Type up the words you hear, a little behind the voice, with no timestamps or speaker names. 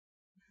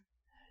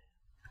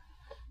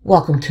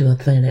Welcome to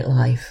Authentic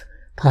Life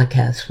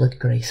podcast with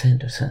Grace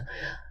Henderson.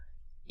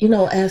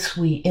 As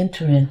we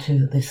enter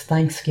into this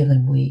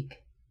Thanksgiving week,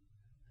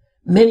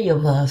 many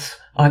of us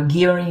are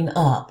gearing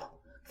up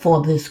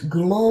for this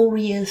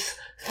glorious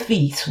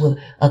feast with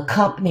a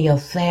company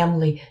of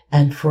family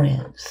and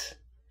friends.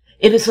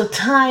 It is a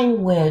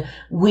time when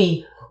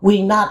we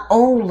not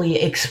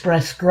only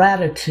express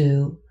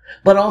gratitude,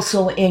 but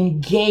also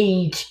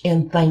engage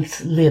in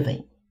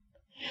thanksgiving,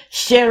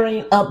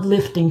 sharing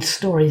uplifting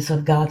stories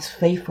of God's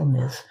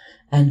faithfulness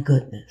and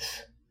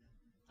goodness.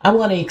 I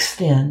want to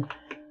extend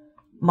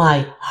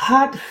my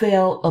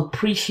heartfelt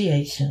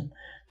appreciation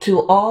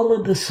to all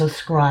of the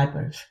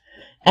subscribers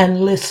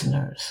and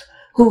listeners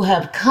who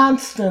have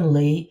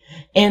constantly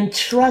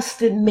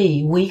entrusted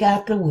me week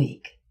after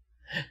week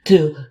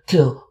to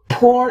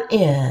pour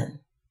in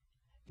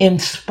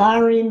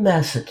inspiring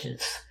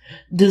messages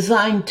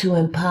designed to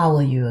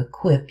empower you,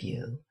 equip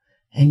you,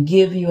 and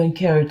give you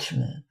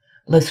encouragement.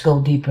 Let's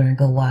go deeper and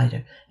go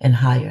wider and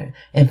higher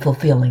in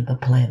fulfilling the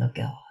plan of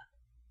God.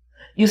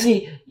 You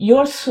see,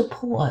 your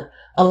support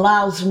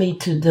allows me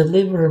to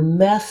deliver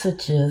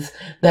messages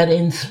that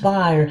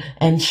inspire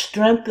and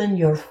strengthen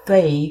your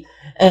faith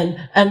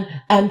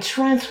and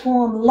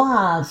transform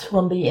lives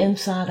from the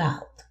inside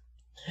out.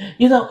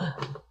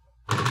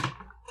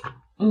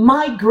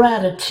 My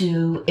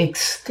gratitude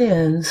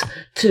extends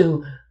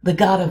to the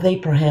God of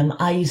Abraham,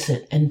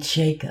 Isaac, and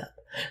Jacob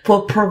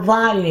for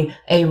providing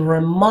a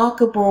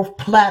remarkable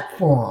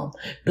platform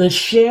to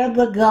share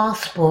the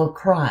gospel of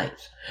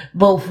Christ,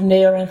 both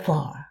near and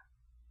far.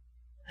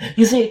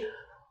 You see,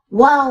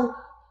 while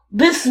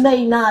this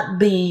may not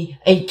be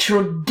a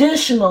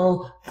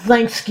traditional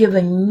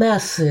Thanksgiving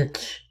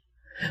message,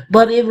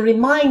 but it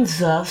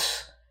reminds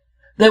us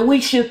that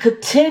we should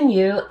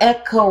continue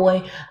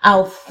echoing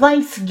our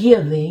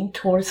thanksgiving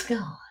towards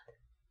God,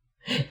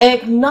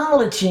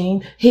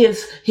 acknowledging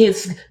his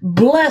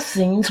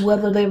blessings,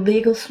 whether they're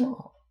big or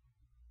small.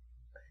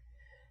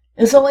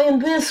 And so in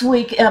this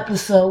week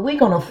episode, we're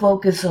going to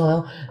focus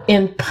on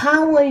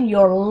empowering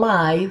your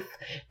life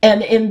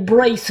and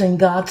embracing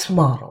God's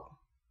model.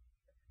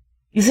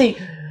 You see,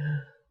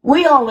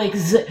 we all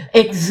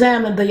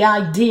examine the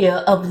idea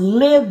of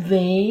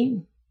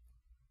living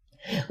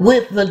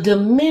with the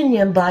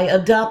dominion by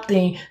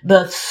adopting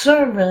the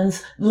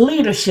servant's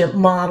leadership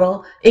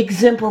model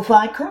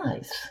exemplified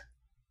Christ.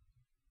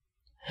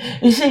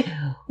 You see,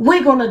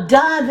 we're going to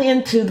dive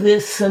into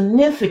this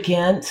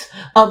significance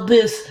of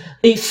this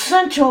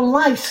essential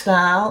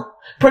lifestyle,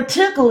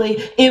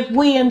 particularly if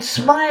we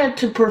aspire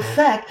to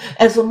perfect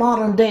as a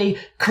modern day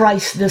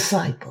Christ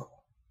disciple.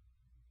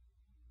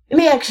 Let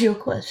me ask you a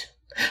question.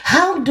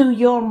 How do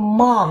your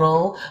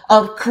model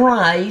of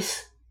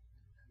Christ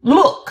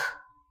look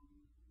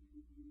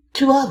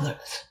to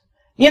others?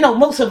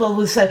 Most of us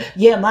would say,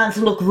 yeah, mine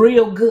look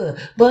real good.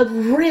 But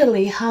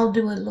really, how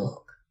do it look?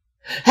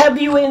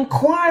 Have you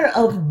inquired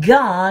of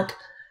God,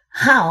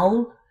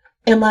 how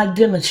am I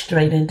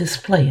demonstrating,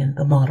 displaying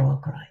the model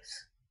of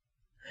Christ?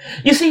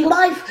 You see,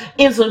 life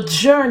is a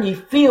journey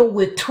filled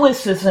with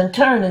twists and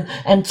turns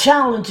and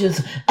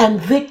challenges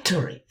and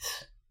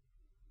victories.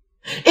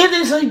 It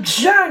is a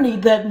journey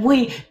that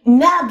we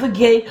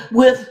navigate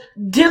with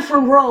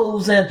different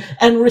roles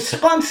and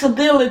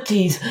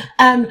responsibilities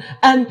and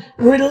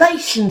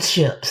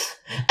relationships.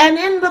 And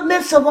in the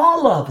midst of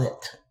all of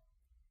it,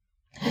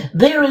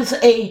 there is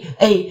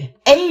a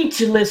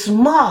ageless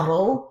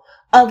model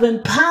of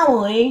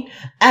empowering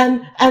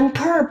and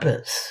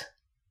purpose.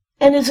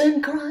 And it's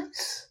in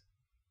Christ.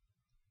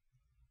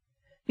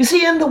 You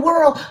see, in the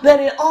world that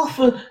it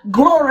often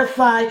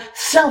glorifies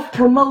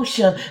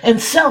self-promotion and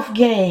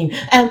self-gain,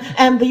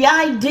 and the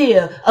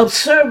idea of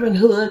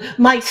servanthood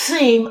might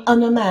seem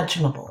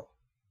unimaginable.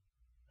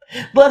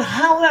 But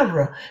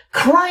however,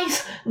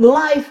 Christ's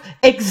life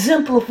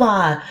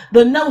exemplified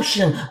the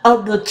notion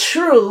of the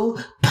true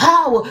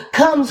power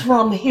comes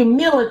from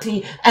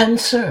humility and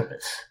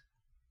service.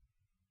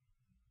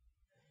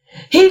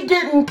 He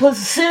didn't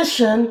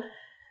position,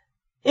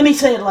 let me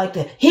say it like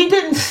that. He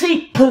didn't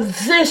seek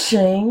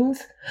positions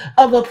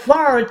of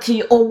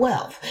authority or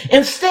wealth.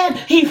 Instead,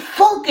 he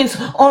focused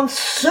on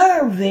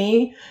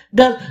serving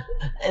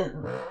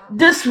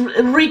this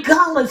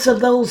regardless of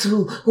those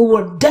who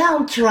were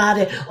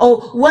downtrodden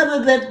or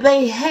whether that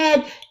they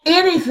had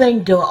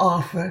anything to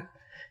offer.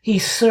 He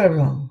served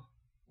them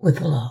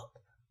with love.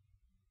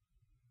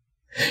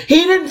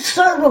 He didn't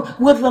serve them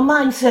with the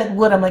mindset,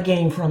 what am I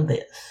gaining from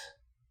this?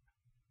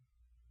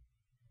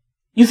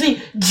 You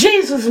see,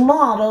 Jesus'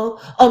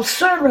 model of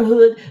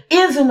servanthood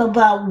isn't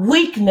about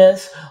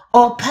weakness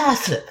or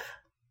passive.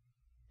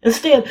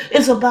 Instead,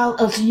 it's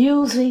about us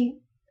using.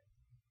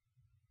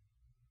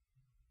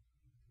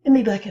 Let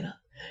me back it up.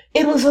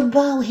 It was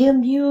about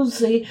him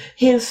using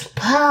his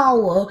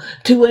power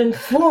to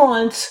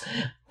influence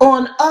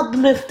on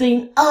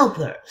uplifting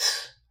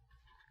others.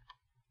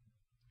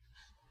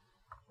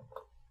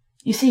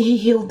 You see, he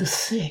healed the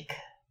sick.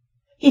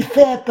 He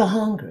fed the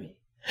hungry.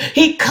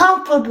 He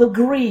comforted the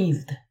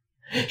grieved.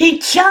 He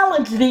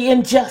challenged the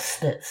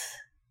injustice.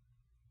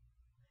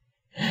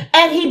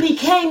 And he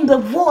became the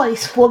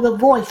voice for the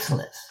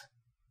voiceless.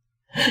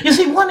 You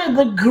see, one of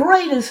the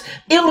greatest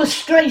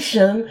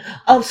illustration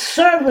of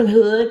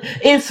servanthood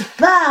is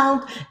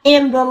found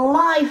in the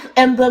life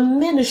and the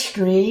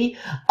ministry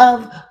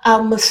of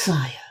our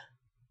Messiah.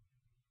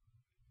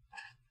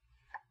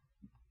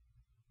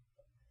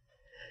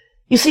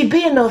 You see,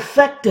 being an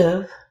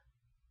effective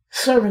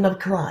servant of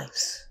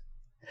Christ,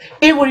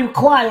 it will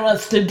require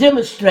us to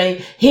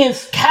demonstrate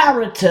his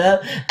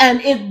character,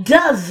 and it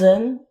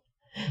doesn't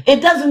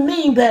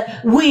mean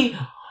that we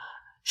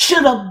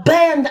should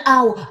abandon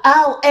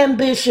our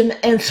ambition,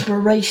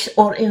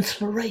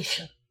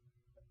 inspiration.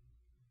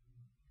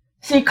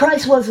 See,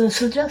 Christ wasn't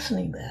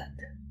suggesting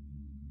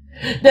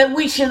that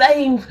we should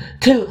aim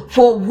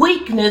for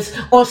weakness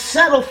or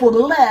settle for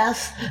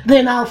less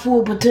than our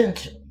full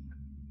potential.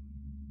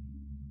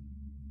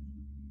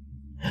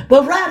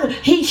 But rather,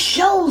 he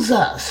shows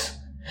us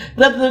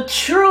that the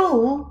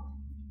true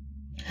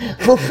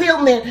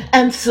fulfillment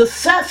and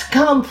success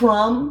come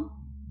from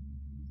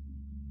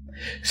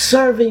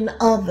serving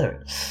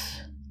others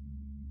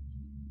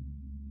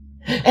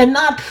and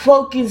not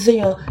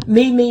focusing on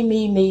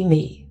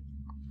me,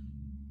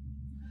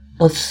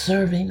 but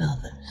serving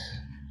others.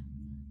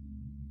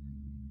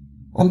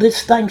 On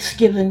this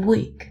Thanksgiving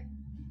week,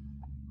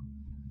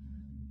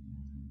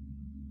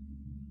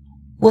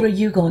 what are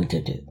you going to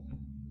do?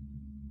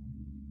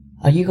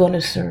 Are you going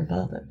to serve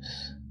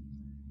others?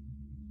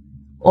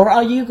 Or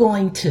are you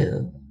going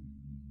to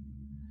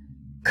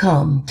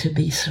come to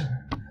be served?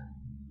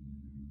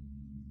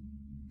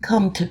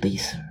 Come to be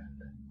served.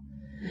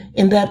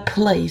 In that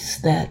place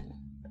that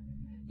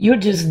you're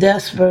just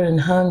desperate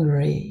and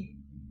hungry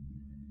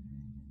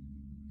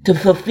to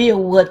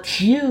fulfill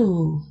what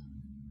you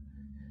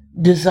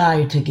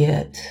desire to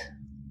get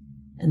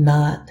and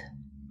not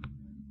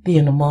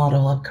being a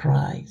model of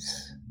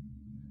Christ,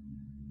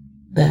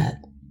 that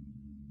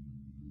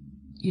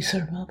you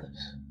serve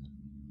others.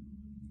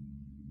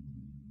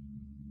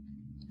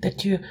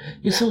 That you're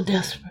so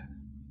desperate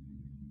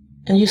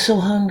and you're so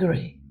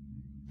hungry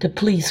to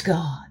please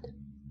God.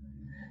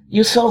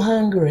 You're so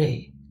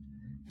hungry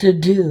to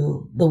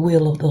do the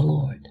will of the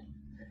Lord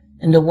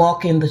and to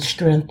walk in the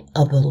strength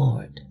of the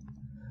Lord.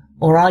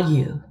 Or are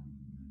you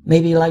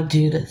maybe like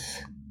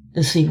Judas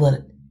to see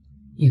what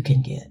you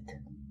can get?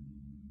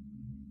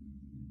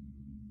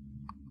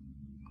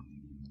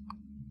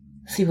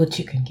 See what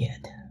you can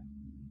get.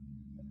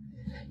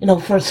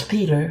 1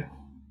 Peter,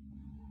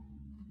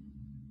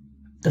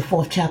 the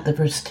 4th chapter,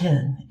 verse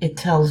 10, it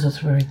tells us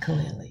very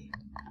clearly,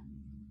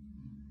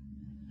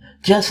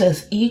 just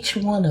as each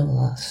one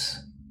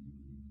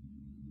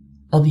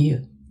of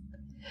you,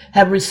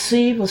 have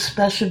received a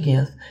special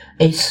gift,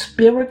 a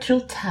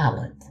spiritual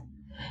talent,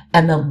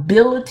 an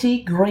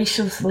ability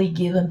graciously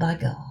given by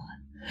God,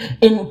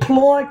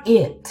 employ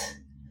it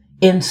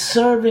in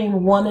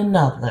serving one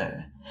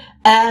another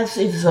as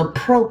is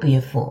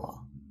appropriate for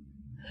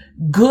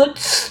good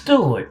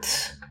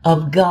stewards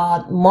of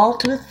God's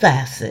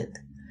multifaceted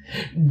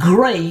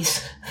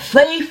grace,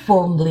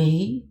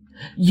 faithfully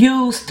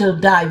used to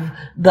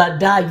the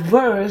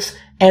diverse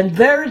and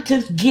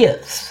various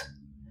gifts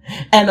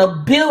and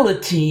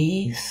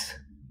abilities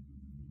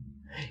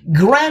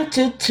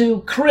granted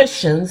to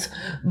Christians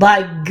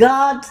by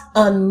God's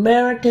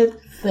unmerited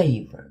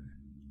favor.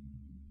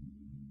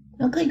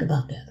 Now think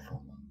about that for a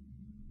moment.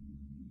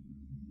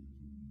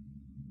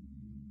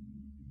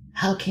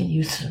 How can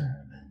you serve?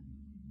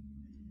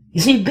 You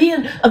see,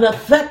 being an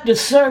effective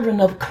servant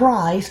of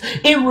Christ,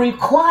 it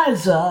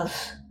requires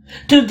us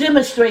to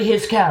demonstrate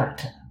his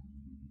character.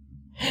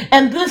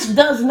 And this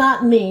does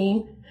not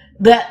mean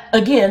that,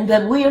 again,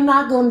 that we are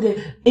not going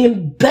to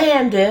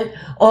abandon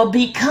or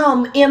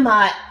become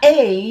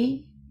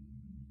MIA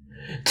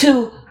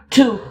to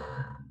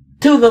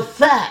the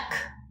fact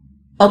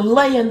of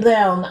laying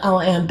down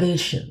our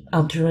ambition,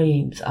 our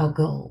dreams, our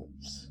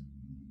goals.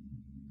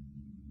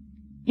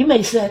 You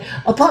may say,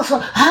 Apostle,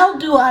 how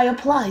do I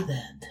apply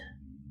that?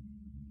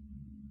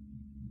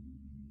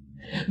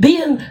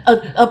 Being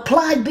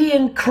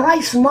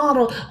Christ's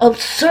model of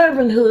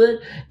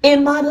servanthood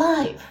in my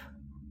life.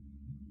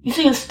 You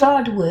see, it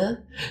starts with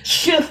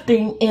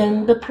shifting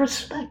in the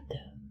perspective.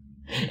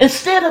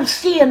 Instead of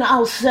seeing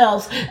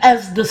ourselves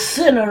as the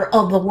center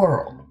of the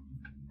world,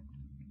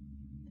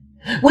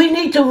 we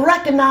need to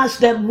recognize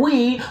that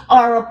we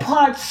are a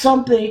part of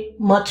something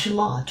much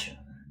larger.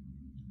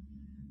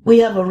 We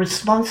have a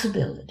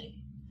responsibility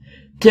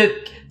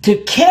to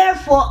care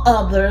for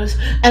others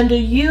and to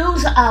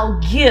use our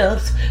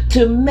gifts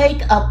to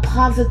make a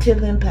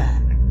positive impact.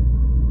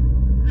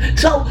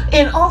 So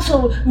it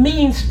also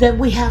means that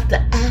we have to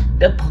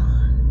act upon.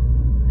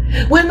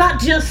 We're not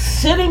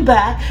just sitting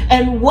back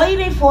and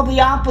waiting for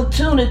the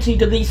opportunity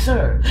to be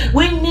served.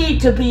 We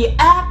need to be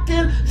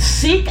active,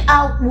 seek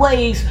out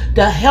ways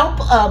to help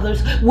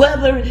others,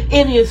 whether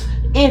it is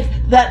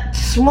that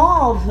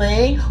small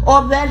thing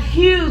or that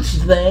huge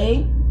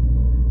thing,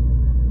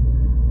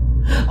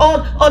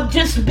 or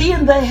just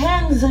being the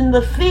hands and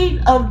the feet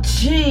of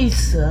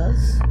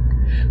Jesus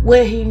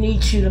where he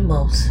needs you the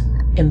most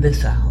in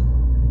this hour.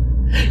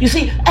 You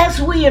see,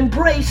 as we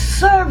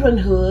embrace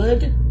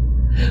servanthood,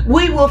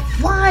 we will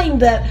find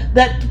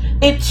that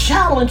it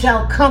challenges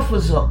our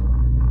comfort zone.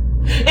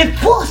 It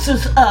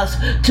forces us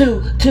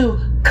to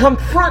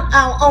confront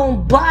our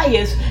own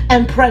bias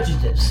and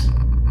prejudice.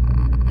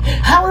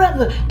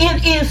 However,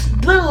 it is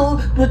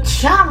through the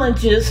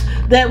challenges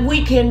that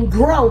we can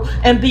grow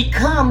and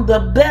become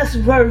the best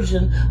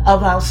version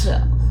of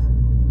ourselves.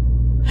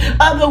 In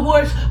other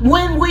words,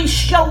 when we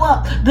show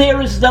up,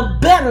 there is the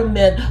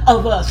betterment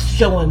of us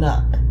showing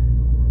up.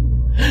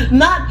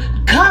 Not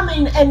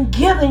coming and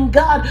giving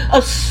God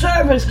a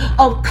service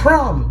of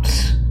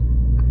crumbs,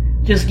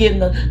 just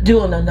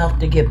doing enough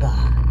to get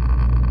by.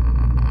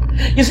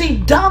 You see,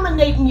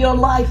 dominating your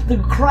life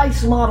through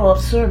Christ's model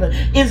of servant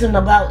isn't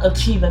about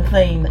achieving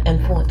fame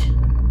and fortune.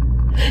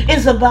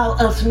 It's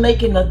about us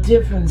making a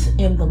difference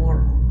in the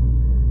world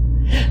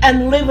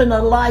and living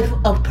a life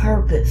of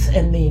purpose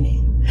and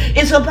meaning.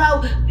 It's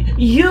about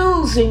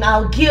using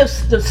our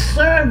gifts to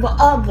serve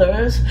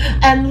others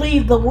and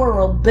leave the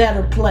world a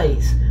better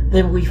place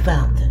than we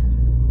found it.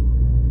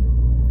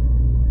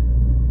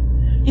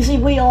 You see,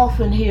 we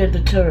often hear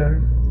the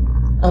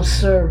term of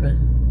servant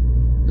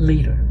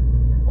leader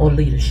or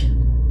leadership.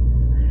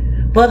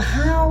 But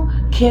how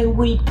can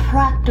we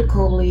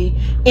practically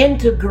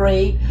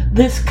integrate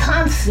this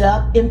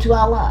concept into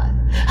our lives?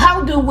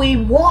 How do we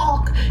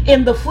walk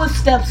in the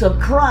footsteps of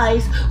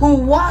Christ, who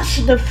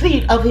washed the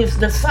feet of his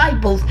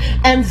disciples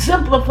and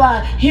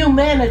exemplified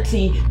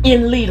humanity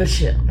in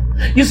leadership?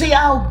 You see,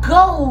 our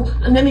goal,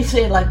 let me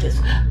say it like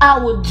this,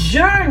 our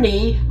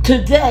journey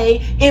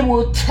today, it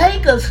will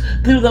take us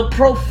through the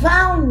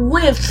profound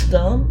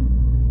wisdom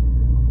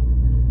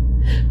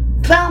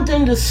found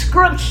in the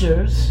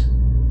scriptures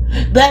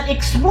that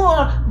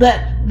explore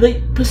that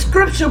the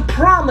scripture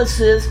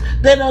promises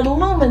that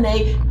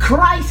illuminate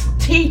Christ's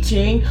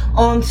teaching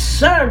on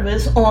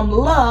service, on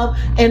love,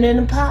 and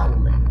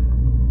empowerment.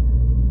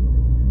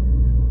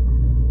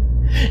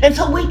 And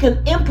so we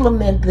can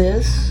implement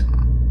this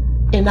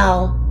in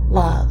our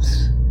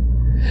lives.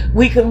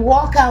 We can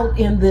walk out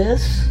in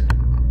this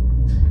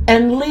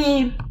and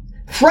leave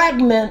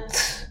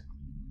fragments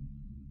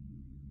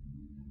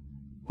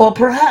or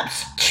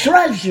perhaps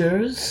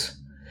treasures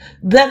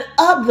that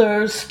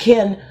others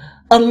can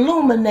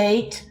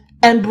illuminate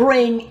and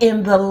bring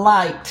in the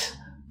light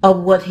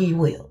of what he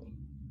will.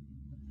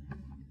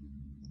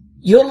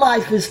 Your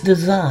life is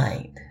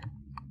designed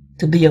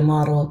to be a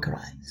model of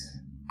Christ.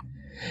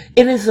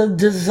 It is a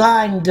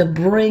design to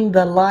bring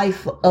the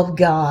life of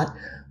God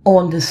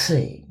on the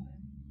scene.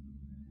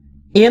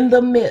 In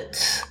the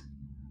midst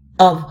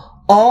of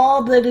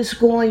all that is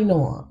going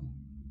on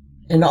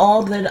and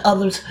all that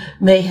others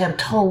may have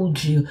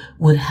told you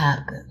would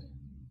happen.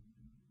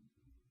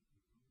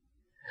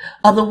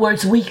 In other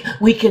words, we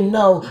can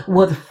know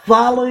with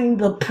following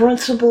the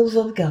principles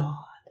of God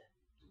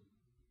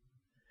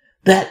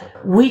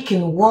that we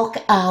can walk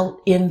out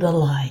in the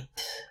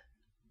light.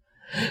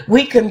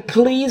 We can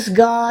please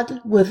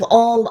God with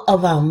all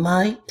of our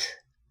might,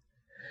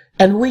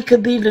 and we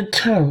could be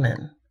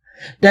determined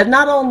that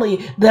not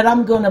only that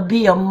I'm going to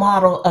be a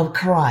model of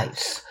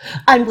Christ,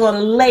 I'm going to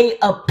lay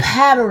a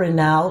pattern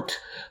out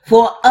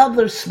for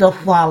others to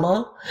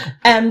follow,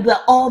 and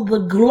all the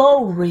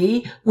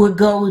glory will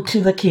go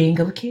to the King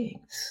of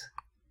Kings.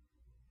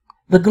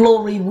 The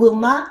glory will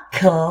not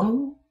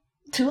come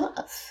to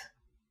us.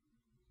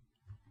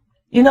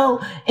 You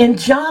know, in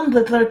John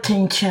the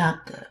 13th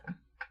chapter,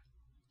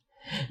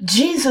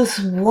 Jesus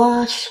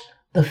washed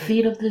the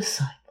feet of the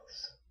disciples.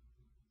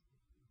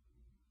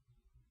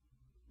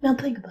 Now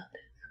think about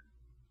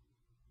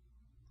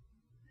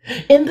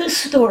this. In this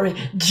story,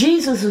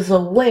 Jesus is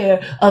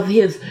aware of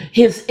his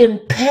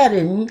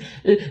impending,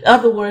 in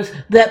other words,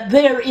 that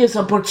there is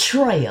a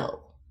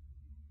betrayal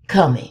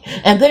coming,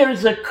 and there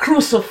is a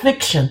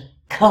crucifixion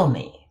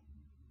coming.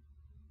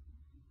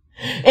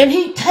 And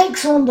he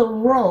takes on the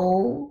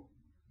role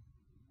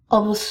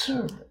of a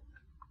servant.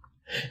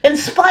 In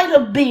spite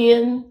of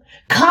being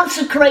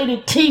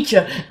consecrated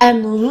teacher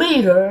and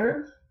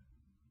leader,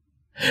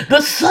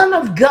 the Son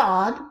of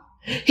God,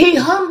 he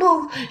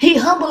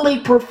humbly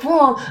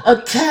performed a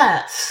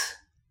task.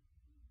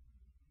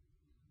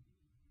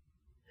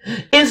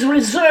 Is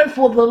reserved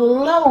for the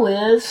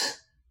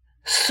lowest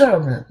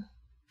servant,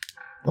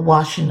 the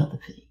washing of the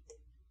feet.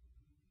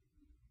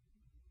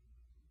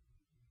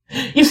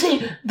 You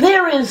see,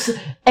 there is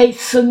a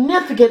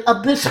significance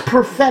of this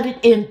prophetic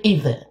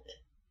event.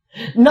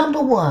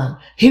 Number one,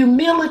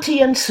 humility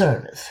and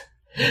service.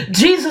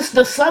 Jesus,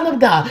 the Son of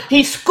God,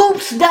 he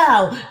scoops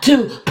down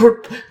to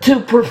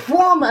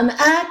perform an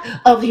act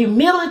of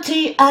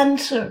humility and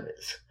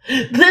service.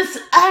 This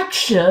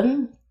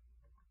action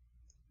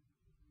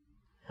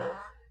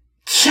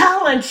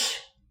challenged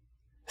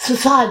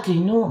society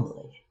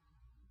normally,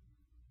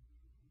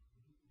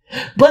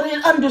 but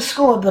it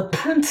underscored the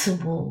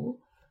principle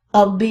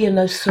of being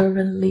a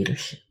servant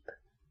leadership.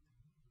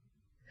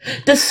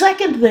 The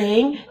second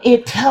thing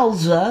it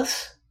tells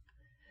us,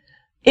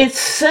 it's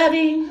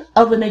setting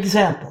of an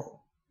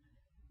example.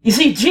 You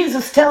see,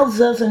 Jesus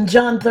tells us in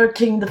John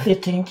 13, the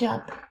 15th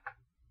chapter,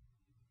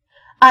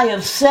 I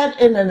have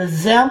set in an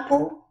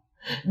example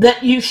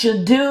that you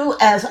should do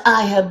as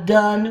I have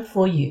done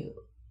for you.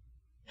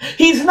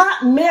 He's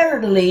not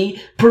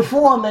merely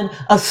performing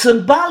a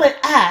symbolic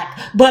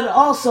act, but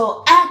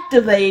also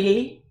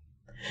activating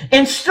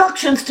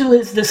instructions to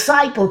his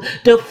disciples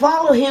to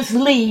follow his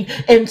lead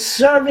in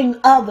serving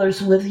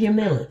others with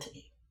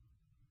humility.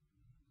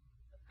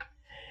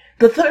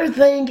 The third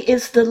thing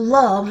is the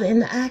love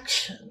in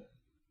action.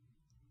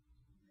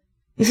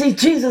 You see,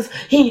 Jesus,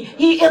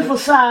 he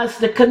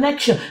emphasized the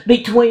connection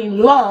between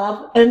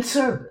love and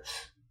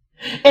service.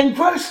 In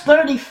verse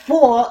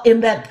 34,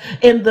 in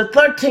the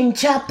 13th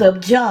chapter of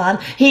John,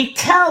 he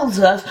tells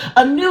us,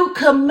 a new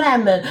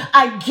commandment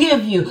I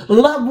give you,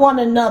 love one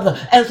another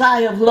as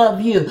I have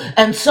loved you,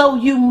 and so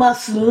you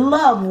must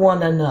love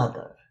one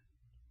another.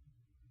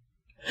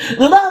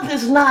 Love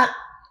is not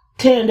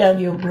tearing down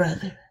your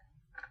brother.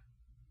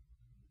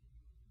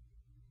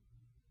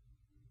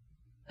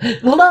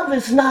 Love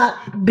is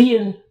not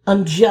being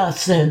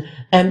unjust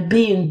and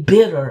being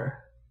bitter.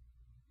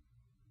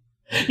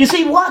 You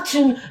see,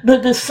 watching the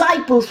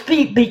disciples'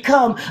 feet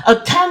become a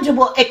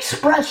tangible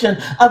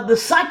expression of the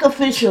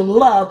sacrificial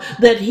love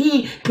that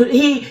he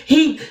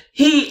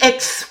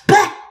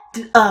expects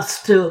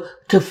us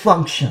to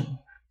function.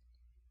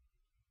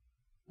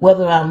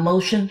 Whether our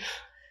emotions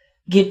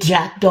get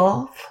jacked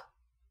off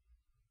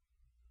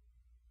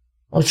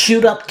or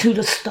shoot up to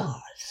the stars.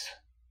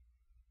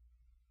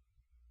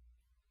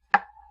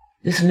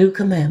 This new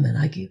commandment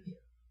I give you.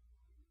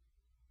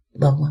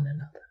 Love one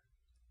another.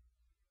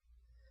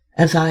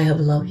 As I have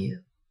loved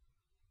you,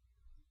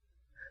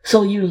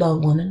 so you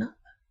love one another.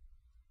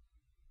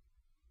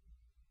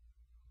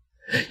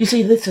 You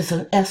see, this is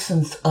an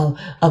essence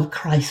of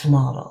Christ's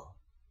model.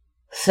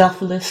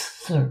 Selfless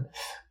service,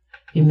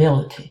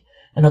 humility,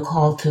 and a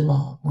call to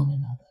love one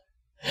another.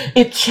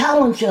 It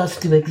challenges us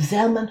to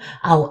examine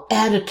our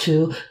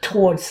attitude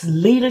towards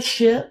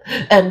leadership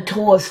and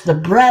towards the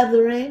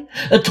brethren,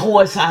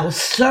 towards our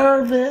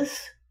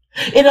service.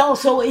 It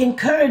also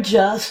encourages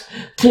us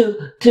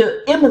to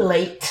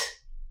emulate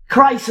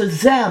Christ's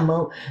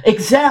example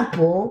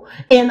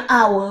in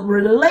our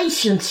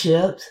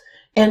relationships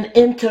and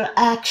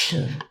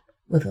interaction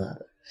with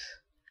others.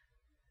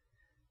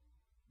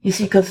 You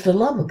see, because the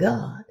love of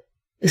God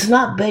is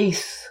not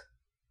based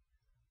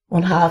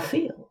on how I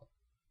feel.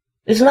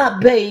 It's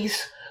not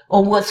based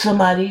on what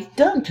somebody's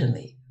done to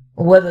me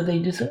or whether they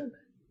deserve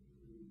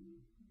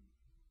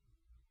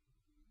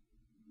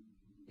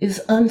it. It's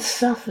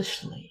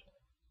unselfishly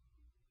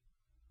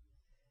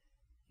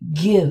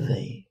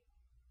giving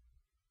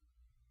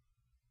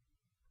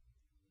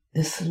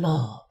this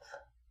love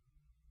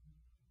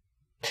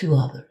to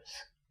others.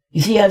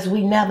 You see, as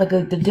we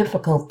navigate the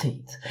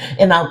difficulties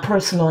in our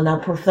personal and our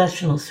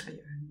professional sphere,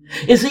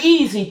 it's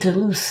easy to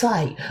lose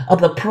sight of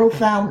the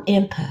profound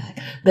impact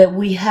that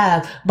we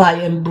have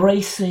by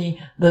embracing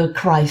the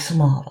Christ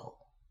model.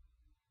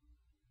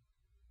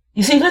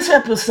 You see, this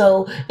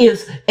episode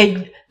is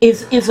a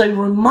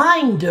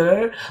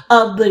reminder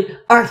of the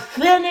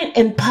authentic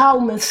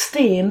empowerment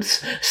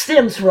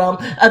stems from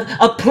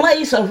a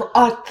place of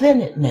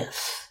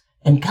authenticness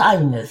and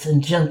kindness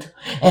and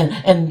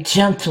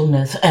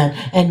gentleness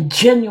and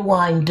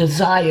genuine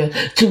desire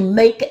to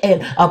make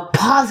a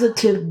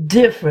positive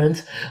difference.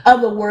 In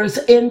other words,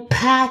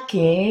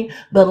 impacting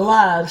the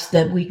lives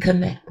that we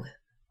connect with.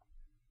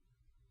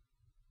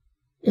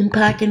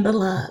 Impacting the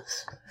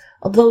lives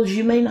of those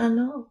you may not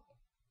know.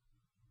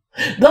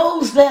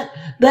 Those that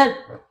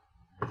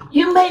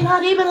you may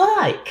not even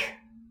like.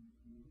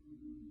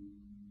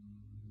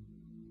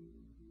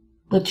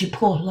 But you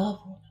pour love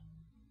on them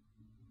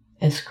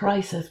as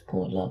Christ has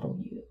poured love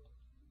on you.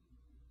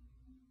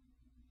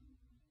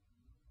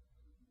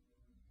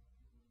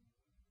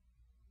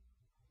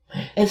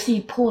 As he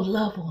poured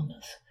love on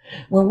us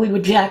when we were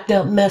jacked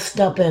up,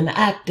 messed up, and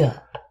act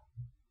up,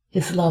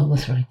 his love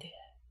was right there.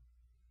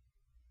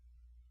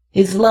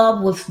 His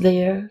love was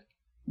there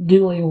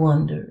doing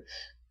wonders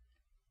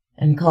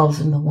and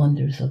causing the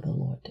wonders of the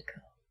Lord to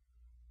come.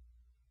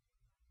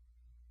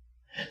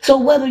 So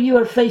whether you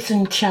are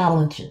facing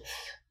challenges,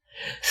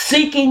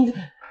 seeking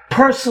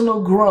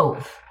personal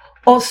growth,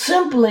 or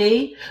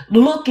simply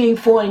looking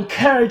for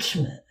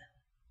encouragement,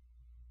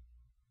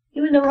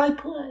 you're in the right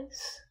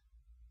place.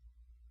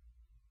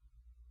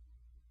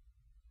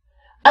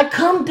 I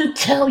come to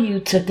tell you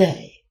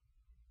today,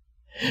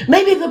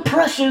 maybe the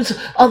pressures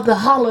of the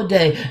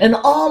holiday and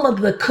all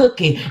of the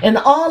cooking and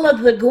all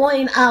of the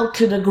going out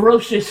to the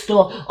grocery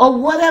store or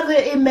whatever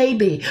it may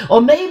be,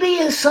 or maybe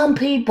it's some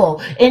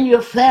people in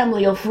your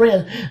family or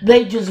friends,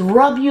 they just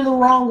rub you the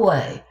wrong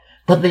way,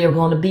 but they are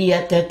going to be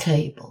at that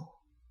table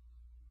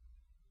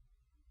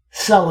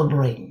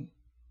celebrating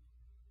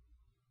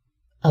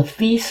a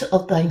feast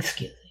of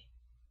thanksgiving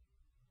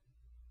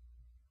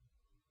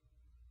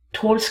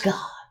towards God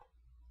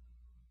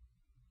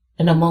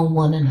and among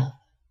one another.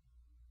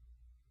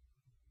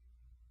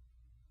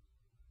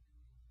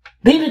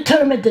 Be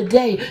determined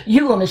today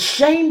you're going to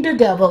shame the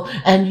devil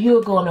and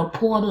you're going to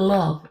pour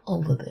love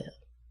over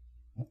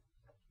them.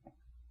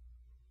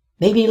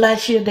 Maybe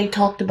last year they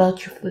talked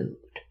about your food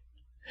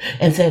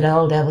and said,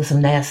 oh, that was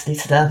some nasty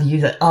stuff. You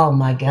said, oh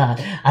my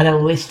God, I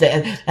don't wish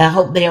that. I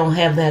hope they don't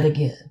have that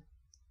again.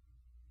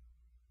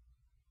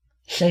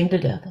 Shame the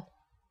devil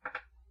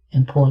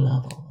and pour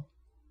love on them.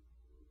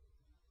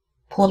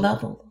 Pour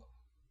love on them.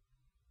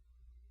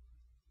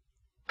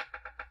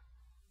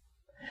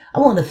 I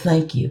want to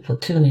thank you for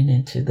tuning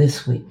into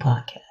this week's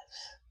podcast.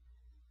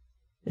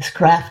 It's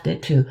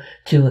crafted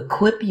to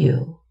equip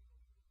you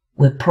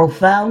with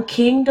profound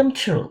kingdom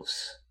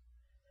truths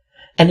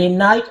and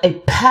ignite a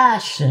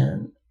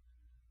passion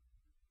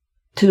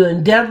to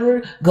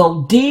endeavor,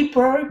 go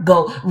deeper,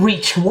 go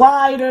reach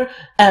wider,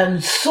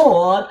 and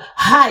soar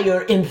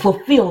higher in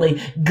fulfilling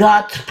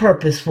God's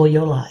purpose for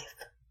your life.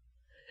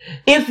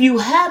 If you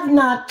have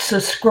not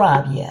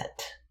subscribed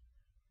yet,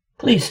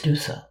 please do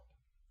so.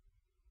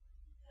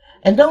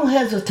 And don't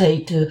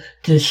hesitate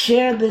to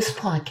share this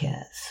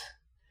podcast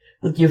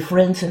with your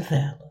friends and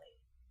family.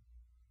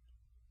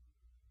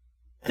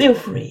 Feel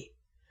free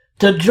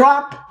to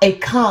drop a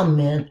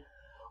comment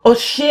or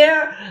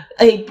share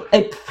a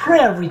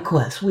prayer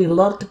request. We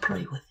love to pray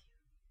with you.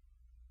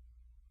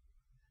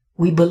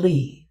 We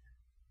believe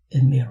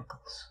in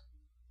miracles.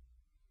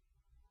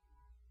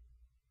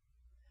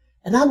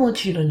 And I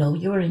want you to know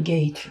your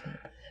engagement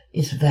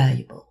is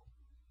valuable.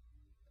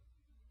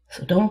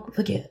 So don't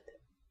forget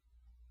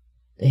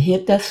to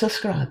hit that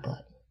subscribe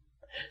button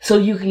so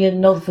you can get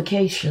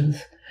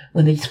notifications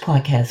when these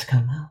podcasts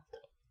come out.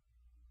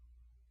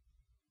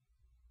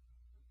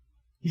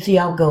 You see,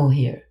 our goal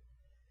here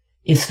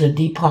is to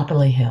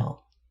depopulate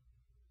hell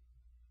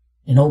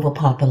and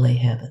overpopulate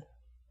heaven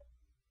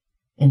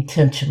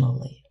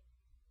intentionally.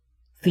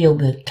 Fill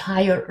the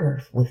entire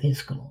earth with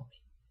His glory.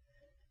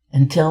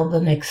 Until the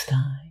next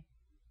time,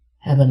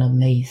 have an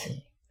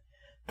amazing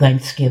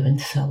Thanksgiving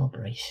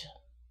celebration.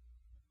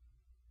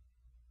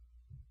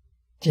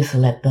 Just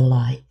let the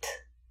light,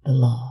 the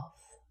love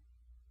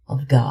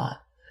of God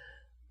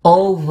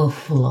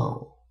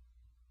overflow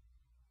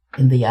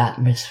in the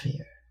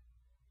atmosphere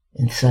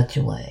in such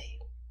a way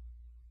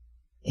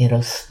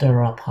it'll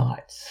stir up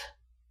hearts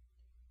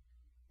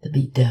to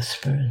be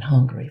desperate and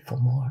hungry for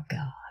more of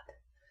God.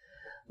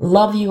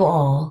 Love you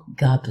all.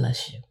 God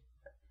bless you.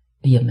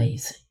 Be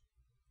amazing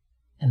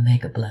and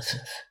make a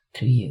blessing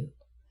to you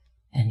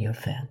and your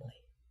family.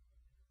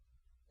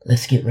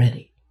 Let's get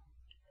ready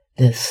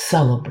to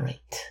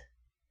celebrate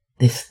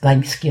this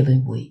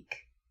Thanksgiving week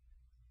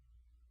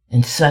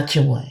in such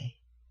a way,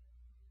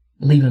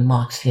 leaving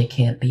marks that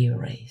can't be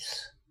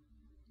erased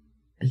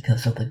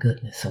because of the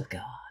goodness of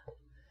God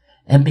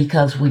and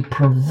because we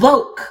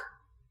provoke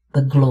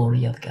the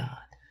glory of God.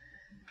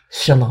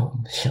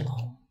 Shalom,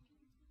 shalom.